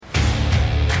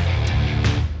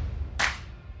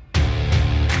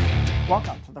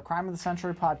Welcome to the Crime of the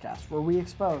Century podcast, where we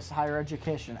expose higher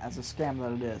education as a scam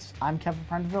that it is. I'm Kevin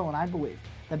Prendeville, and I believe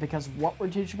that because of what we're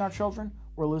teaching our children,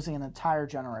 we're losing an entire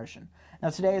generation. Now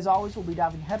today, as always, we'll be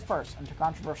diving headfirst into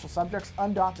controversial subjects,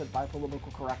 undaunted by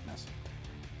political correctness.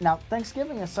 Now,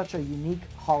 Thanksgiving is such a unique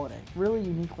holiday, really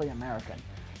uniquely American.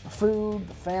 The food,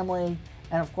 the family,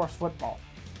 and of course football.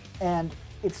 And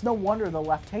it's no wonder the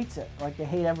left hates it, like they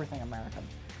hate everything American.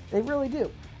 They really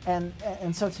do. And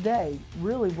so today,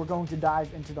 really, we're going to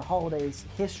dive into the holiday's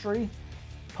history,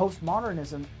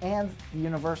 postmodernism, and the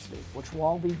university, which will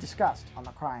all be discussed on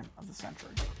the Crime of the Century.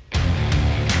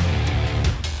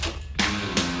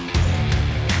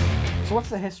 So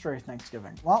what's the history of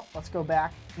Thanksgiving? Well, let's go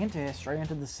back into history,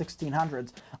 into the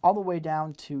 1600s, all the way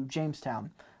down to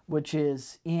Jamestown, which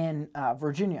is in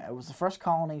Virginia. It was the first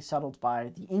colony settled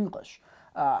by the English.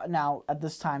 Now, at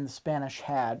this time, the Spanish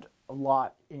had a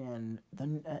lot in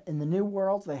the New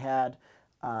World. They had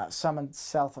some in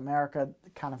South America,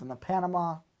 kind of in the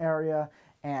Panama area,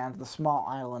 and the small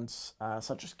islands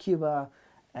such as Cuba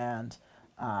and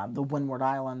the Windward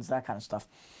Islands, that kind of stuff.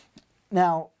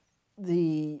 Now,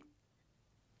 the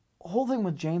whole thing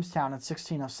with Jamestown in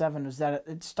 1607 is that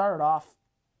it started off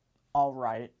all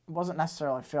right. It wasn't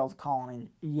necessarily a failed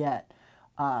colony yet,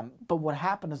 but what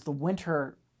happened is the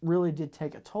winter really did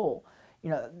take a toll. You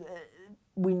know,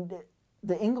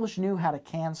 the English knew how to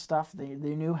can stuff. They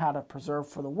knew how to preserve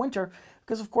for the winter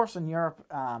because, of course, in Europe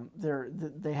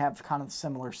they have kind of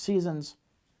similar seasons,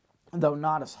 though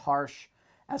not as harsh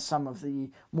as some of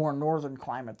the more northern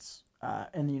climates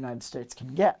in the United States can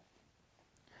get.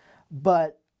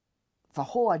 But the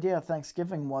whole idea of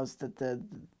Thanksgiving was that the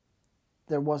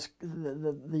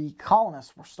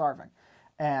colonists were starving,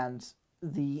 and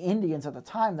the Indians at the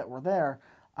time that were there.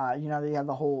 They had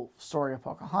the whole story of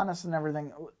Pocahontas and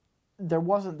everything. There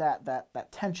wasn't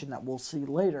that tension that we'll see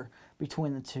later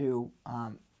between the two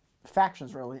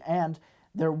factions, really. And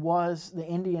there was, the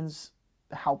Indians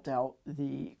helped out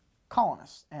the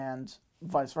colonists, and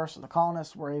vice versa. The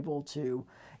colonists were able to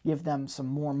give them some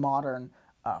more modern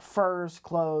furs,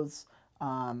 clothes,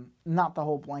 not the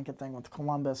whole blanket thing with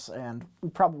Columbus, and we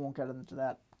probably won't get into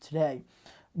that today.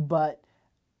 But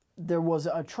there was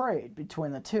a trade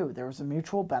between the two. There was a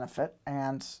mutual benefit,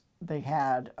 and they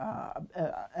had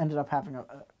ended up having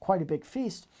quite a big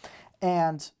feast.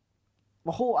 And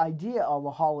the whole idea of the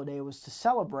holiday was to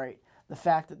celebrate the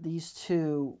fact that these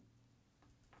two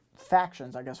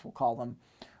factions, I guess we'll call them,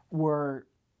 were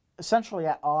essentially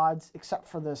at odds, except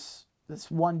for this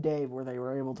one day where they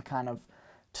were able to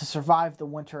to survive the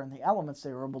winter and the elements,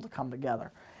 they were able to come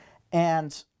together.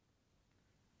 And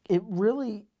it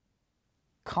really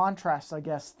contrasts, I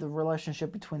guess, the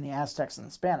relationship between the Aztecs and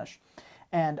the Spanish.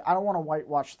 And I don't want to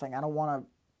whitewash the thing. I don't want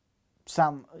to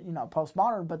sound,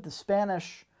 postmodern, but the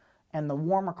Spanish and the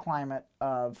warmer climate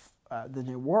of the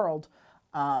New World,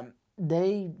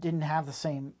 they didn't have the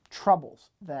same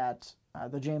troubles that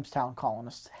the Jamestown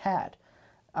colonists had.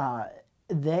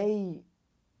 They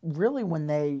really, when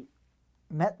they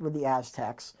met with the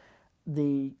Aztecs,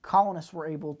 the colonists were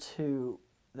able to,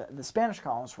 the Spanish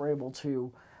colonists were able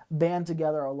to band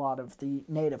together a lot of the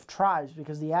native tribes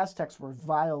because the Aztecs were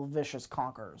vile, vicious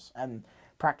conquerors and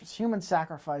practiced human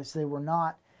sacrifice. They were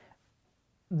not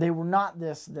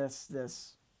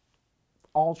this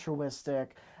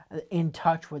altruistic, in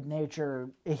touch with nature,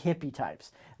 hippie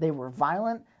types. They were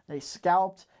violent. They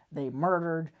scalped. They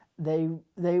murdered. They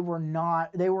were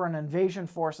an invasion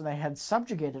force, and they had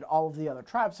subjugated all of the other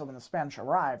tribes. So when the Spanish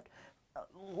arrived,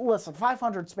 listen,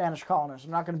 500 Spanish colonists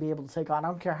are not going to be able to take on, I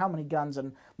don't care how many guns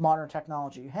and modern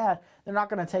technology you had, they're not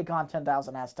going to take on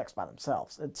 10,000 Aztecs by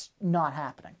themselves. It's not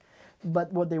happening.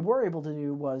 But what they were able to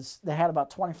do was they had about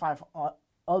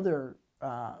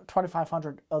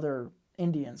 2,500 other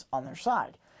Indians on their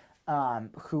side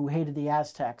who hated the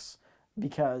Aztecs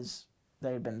because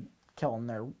they had been killing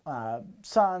their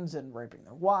sons and raping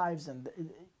their wives, and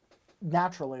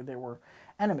naturally they were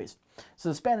enemies. So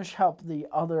the Spanish helped the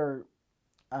other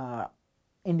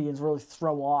Indians really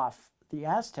throw off the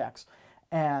Aztecs,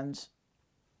 and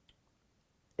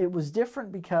it was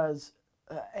different because,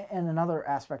 and another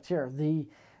aspect here, the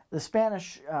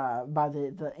Spanish by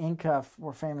the Inca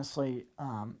were famously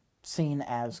seen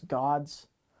as gods,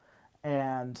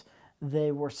 and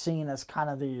they were seen as kind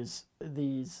of these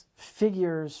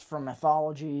figures from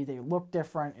mythology. They looked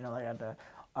different, they had the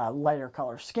lighter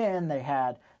color skin, they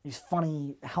had these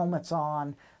funny helmets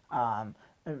on.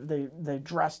 They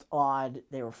dressed odd.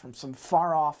 They were from some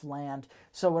far off land,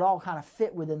 so it all kind of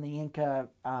fit within the Inca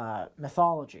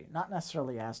mythology. Not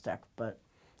necessarily Aztec, but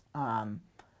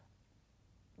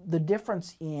the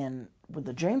difference in with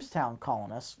the Jamestown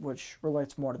colonists, which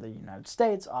relates more to the United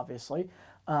States, obviously.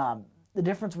 The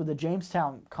difference with the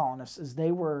Jamestown colonists is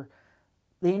the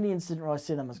Indians didn't really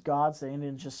see them as gods. The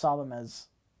Indians just saw them as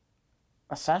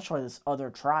essentially this other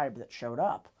tribe that showed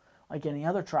up, like any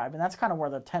other tribe. And that's kind of where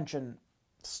the tension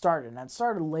started. And it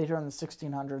started later in the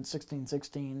 1600s,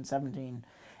 1616, 17,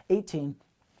 18.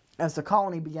 As the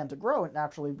colony began to grow, it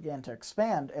naturally began to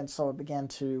expand, and so it began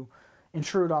to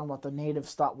intrude on what the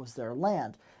natives thought was their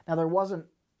land. Now,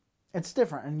 it's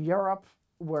different. In Europe,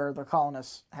 where the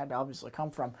colonists had to obviously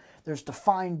come from, there's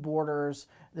defined borders,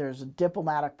 there's a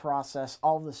diplomatic process,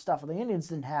 all this stuff. And the Indians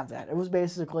didn't have that. It was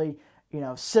basically,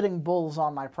 sitting bulls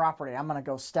on my property, I'm going to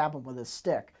go stab them with a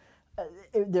stick.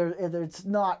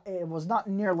 It was not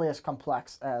nearly as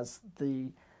complex as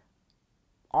the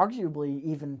arguably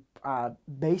even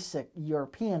basic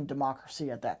European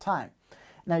democracy at that time.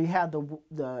 Now, you had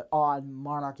the odd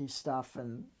monarchy stuff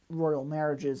and royal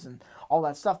marriages and all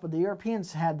that stuff, but the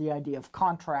Europeans had the idea of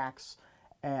contracts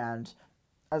and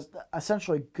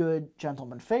essentially good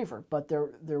gentleman favor. But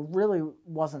there really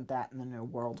wasn't that in the New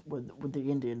World with the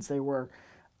Indians. They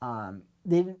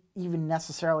didn't even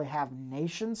necessarily have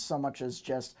nations so much as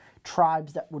just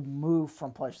tribes that would move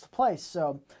from place to place.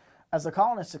 So as the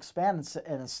colonists expanded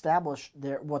and established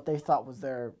what they thought was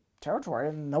their territory,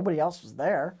 and nobody else was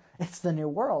there, it's the New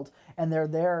World, and they're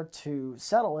there to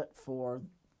settle it for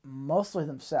mostly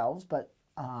themselves, but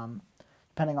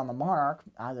depending on the monarch,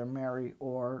 either Mary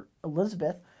or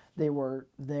Elizabeth, they were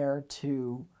there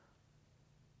to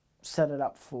set it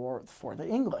up for the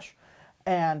English.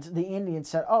 And the Indians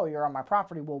said, "Oh, you're on my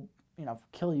property, we'll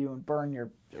kill you and burn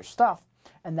your stuff."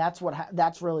 And that's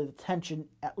really the tension,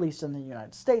 at least in the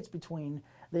United States, between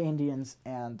the Indians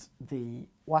and the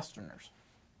Westerners.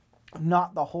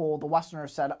 Not the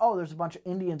Westerners said, "Oh, there's a bunch of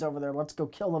Indians over there, let's go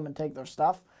kill them and take their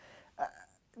stuff."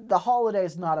 The holiday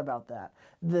is not about that.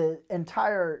 The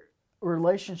entire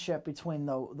relationship between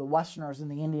the Westerners and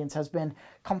the Indians has been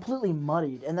completely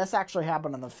muddied. And this actually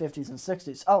happened in the 50s and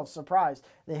 60s. Oh, surprise.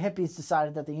 The hippies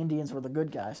decided that the Indians were the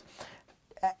good guys.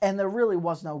 And there really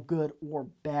was no good or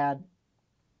bad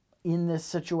in this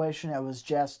situation. It was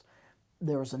just,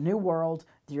 there was a new world,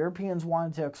 the Europeans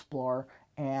wanted to explore,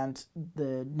 and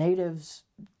the natives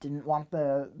didn't want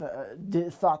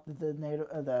thought that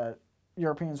the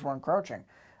Europeans were encroaching.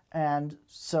 And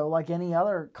so, like any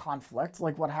other conflict,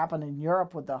 like what happened in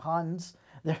Europe with the Huns,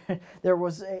 there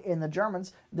was, in the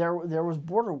Germans, there was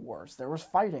border wars, there was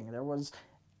fighting, there was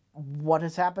what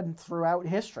has happened throughout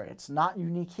history. It's not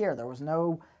unique here. There was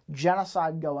no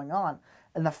genocide going on.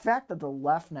 And the fact that the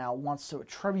left now wants to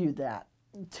attribute that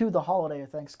to the holiday of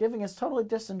Thanksgiving is totally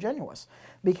disingenuous,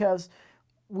 because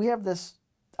we have this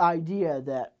idea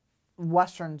that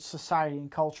Western society and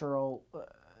cultural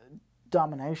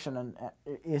domination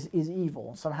is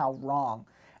evil and somehow wrong,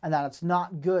 and that it's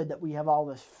not good that we have all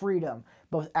this freedom,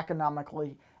 both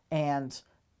economically and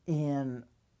in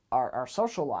our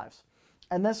social lives.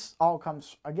 And this all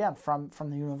comes, again, from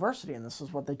the university, and this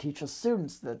is what they teach us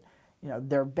students, that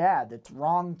they're bad. It's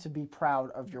wrong to be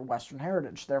proud of your Western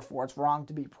heritage. Therefore, it's wrong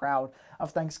to be proud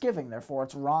of Thanksgiving. Therefore,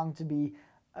 it's wrong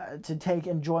to take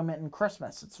enjoyment in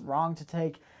Christmas. It's wrong to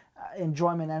take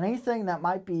enjoyment in anything that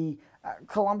might be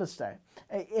Columbus Day,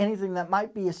 anything that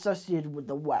might be associated with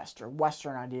the West or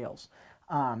Western ideals.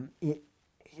 It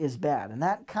is bad. And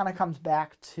that kind of comes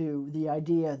back to the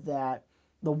idea that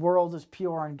the world is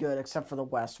pure and good except for the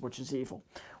West, which is evil,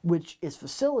 which is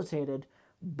facilitated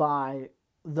by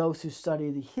those who study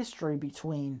the history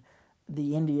between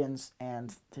the Indians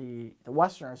and the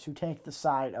Westerners, who take the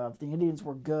side of the Indians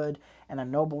were good and a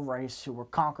noble race who were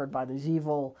conquered by these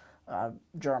evil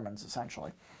Germans,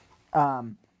 essentially.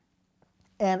 And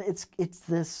it's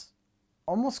this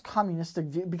almost communistic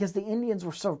view, because the Indians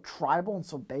were so tribal and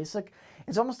so basic.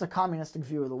 It's almost a communistic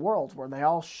view of the world, where they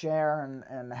all share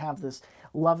and have this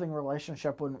loving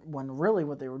relationship, when really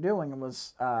what they were doing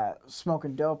was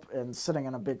smoking dope and sitting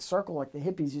in a big circle like the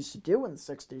hippies used to do in the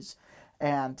 60s,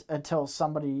 and until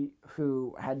somebody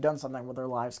who had done something with their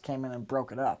lives came in and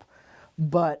broke it up.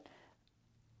 But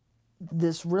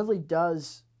this really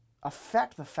does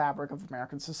affect the fabric of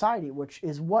American society, which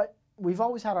is what we've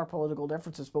always had our political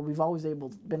differences, but we've always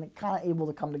been kind of able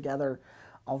to come together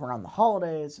all around the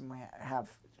holidays, and we have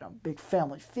big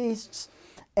family feasts,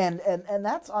 and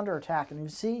that's under attack. And you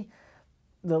see,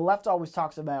 the left always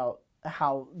talks about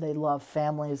how they love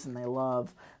families, and they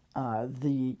love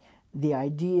the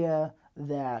idea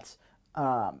that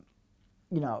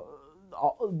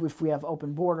if we have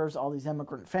open borders, all these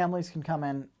immigrant families can come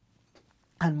in,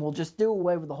 and we'll just do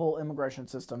away with the whole immigration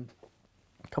system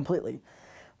completely.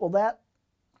 Well,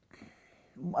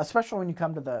 especially when you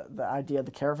come to the idea of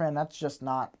the caravan, that's just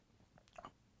not.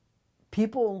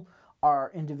 People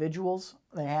are individuals.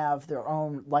 They have their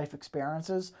own life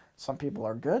experiences. Some people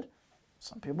are good.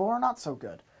 Some people are not so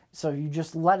good. So if you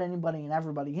just let anybody and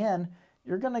everybody in,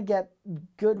 you're going to get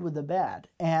good with the bad.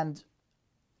 And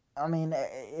I mean,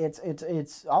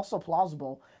 it's also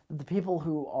plausible that the people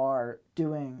who are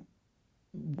doing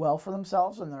well for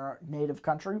themselves in their native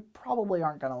country probably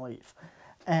aren't going to leave.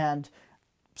 And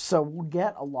so we'll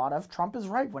get a lot of, Trump is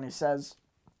right when he says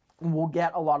we'll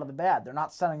get a lot of the bad. They're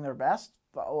not sending their best.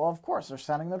 But, well, of course, they're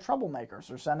sending the troublemakers.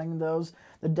 They're sending those,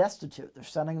 the destitute. They're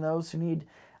sending those who need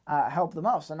help the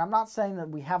most. And I'm not saying that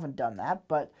we haven't done that,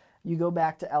 but you go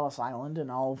back to Ellis Island and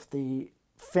all of the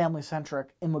family-centric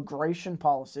immigration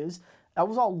policies, that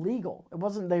was all legal. It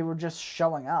wasn't they were just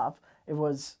showing up. It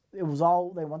was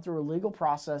all, they went through a legal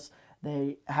process.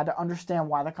 They had to understand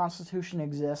why the Constitution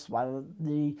exists, why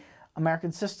the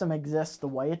American system exists the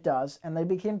way it does, and they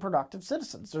became productive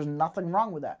citizens. There's nothing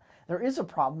wrong with that. There is a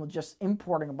problem with just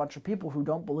importing a bunch of people who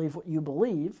don't believe what you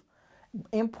believe,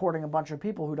 importing a bunch of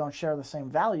people who don't share the same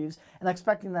values, and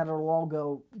expecting that it'll all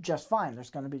go just fine. There's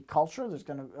going to be culture, there's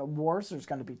going to be wars, there's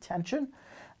going to be tension,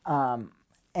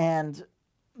 and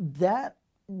that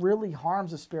really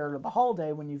harms the spirit of the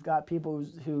holiday when you've got people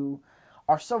who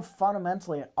are so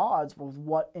fundamentally at odds with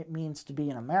what it means to be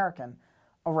an American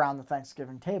around the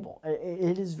Thanksgiving table.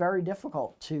 It is very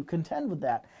difficult to contend with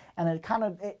that, and it kind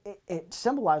of it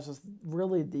symbolizes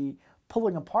really the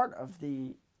pulling apart of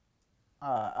the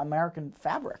American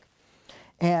fabric.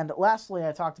 And lastly,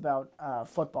 I talked about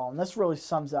football, and this really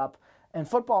sums up. And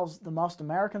football is the most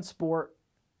American sport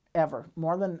ever,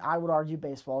 more than I would argue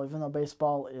baseball, even though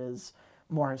baseball is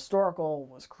more historical,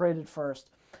 was created first.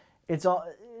 It's all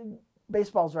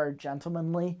baseball is very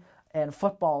gentlemanly, and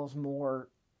football is more,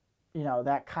 you know,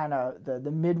 that kind of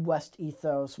the Midwest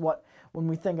ethos. What when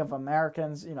we think of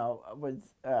Americans, you know, with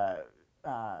kind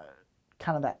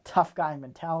of that tough guy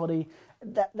mentality,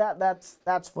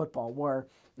 that's football. Where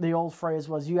the old phrase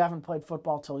was, "You haven't played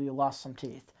football till you lost some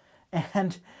teeth,"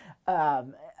 and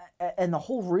the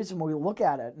whole reason we look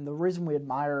at it, and the reason we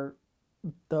admire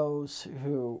those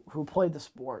who play the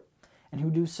sport and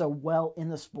who do so well in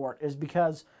the sport is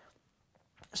because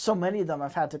so many of them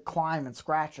have had to climb and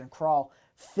scratch and crawl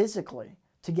physically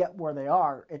to get where they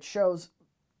are. It shows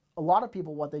a lot of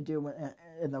people what they do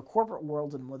in the corporate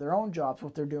world and with their own jobs,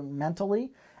 what they're doing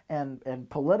mentally and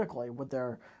politically, what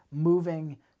they're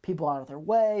moving people out of their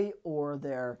way or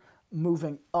they're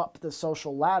moving up the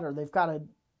social ladder. They've got to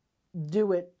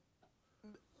do it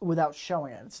without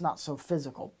showing it. It's not so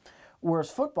physical.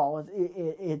 Whereas football,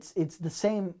 it's the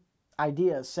same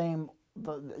idea,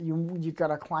 you got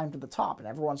to climb to the top, and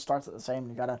everyone starts at the same.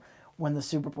 You got to win the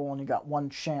Super Bowl, and you got one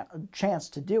chance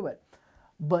to do it.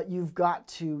 But you've got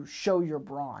to show your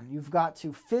brawn. You've got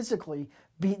to physically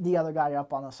beat the other guy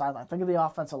up on the sideline. Think of the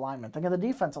offensive lineman. Think of the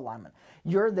defensive lineman.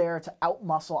 You're there to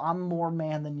outmuscle. I'm more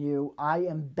man than you. I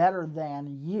am better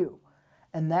than you.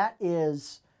 And that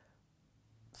is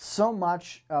so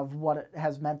much of what it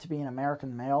has meant to be an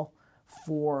American male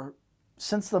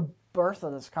since the birth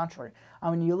of this country.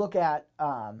 I mean, you look at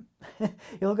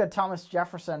Thomas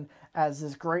Jefferson as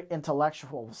this great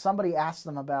intellectual. Somebody asked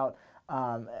him about,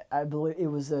 I believe it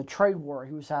was the trade war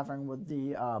he was having with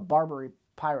the Barbary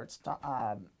pirates,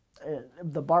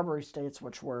 the Barbary states,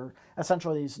 which were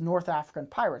essentially these North African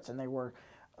pirates, and they were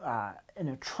in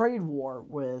a trade war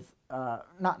with,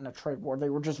 not in a trade war, they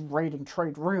were just raiding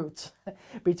trade routes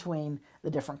between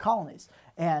the different colonies.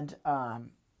 And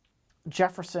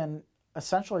Jefferson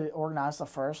essentially organized the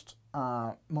first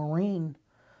Marine.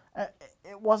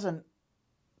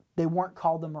 They weren't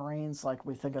called the Marines like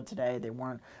we think of today. They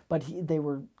weren't, but they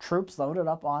were troops loaded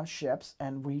up on ships,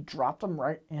 and we dropped them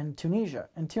right in Tunis,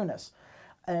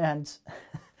 and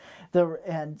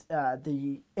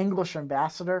the English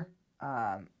ambassador,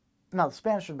 no, the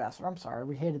Spanish ambassador. I'm sorry,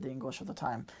 we hated the English at the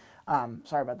time.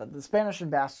 Sorry about that. The Spanish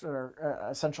ambassador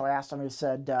essentially asked him. He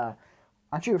said,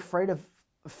 "Aren't you afraid of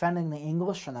offending the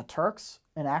English and the Turks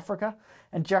in Africa?"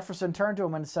 And Jefferson turned to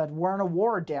him and said, "We're in a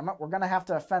war, damn it. We're going to have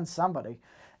to offend somebody."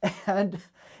 And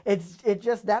it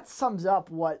just, that sums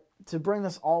up what, to bring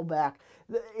this all back,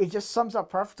 it just sums up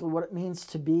perfectly what it means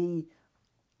to be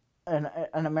an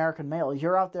American male.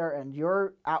 You're out there and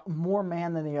you're more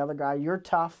man than the other guy. You're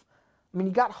tough. I mean,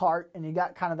 you got heart and you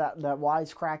got kind of that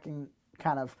wisecracking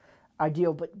kind of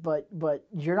ideal, but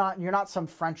you're not some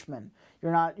Frenchman.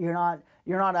 You're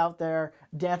not out there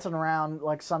dancing around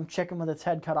like some chicken with its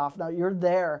head cut off. No, you're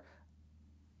there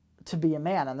to be a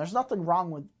man, and there's nothing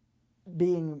wrong with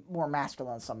being more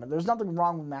masculine than someone. There's nothing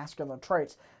wrong with masculine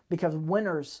traits, because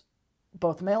winners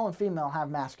both male and female have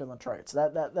masculine traits.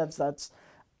 That's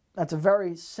a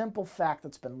very simple fact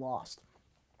that's been lost.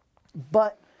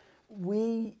 But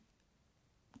we,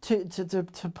 to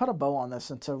put a bow on this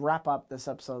and to wrap up this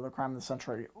episode of The Crime of the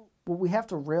Century, what we have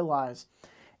to realize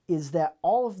is that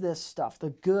all of this stuff, the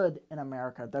good in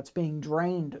America that's being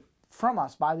drained from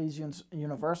us by these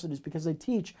universities because they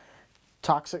teach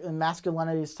toxic, and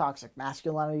masculinity is toxic,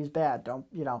 masculinity is bad. Don't,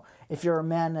 if you're a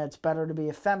man, it's better to be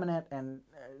effeminate and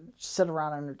sit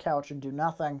around on your couch and do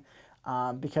nothing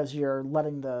because you're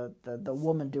letting the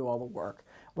woman do all the work,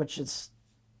 which is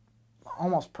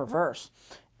almost perverse.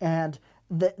 And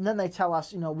then they tell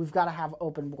us, we've got to have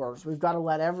open borders. We've got to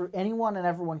let anyone and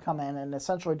everyone come in and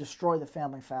essentially destroy the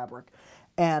family fabric.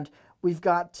 And we've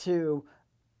got to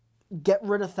get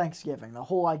rid of Thanksgiving, the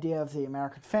whole idea of the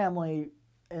American family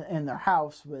in their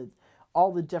house with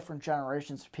all the different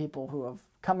generations of people who have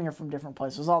come here from different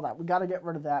places, all that. We got to get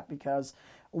rid of that because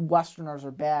Westerners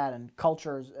are bad and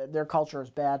their culture is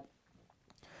bad.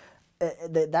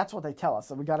 That's what they tell us,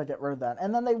 that we got to get rid of that.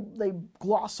 And then they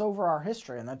gloss over our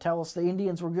history and they tell us the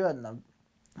Indians were good and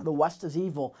the West is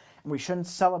evil and we shouldn't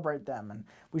celebrate them and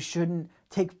we shouldn't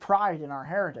take pride in our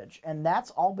heritage. And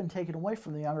that's all been taken away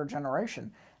from the younger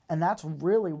generation. And that's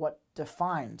really what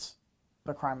defines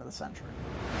the crime of the century.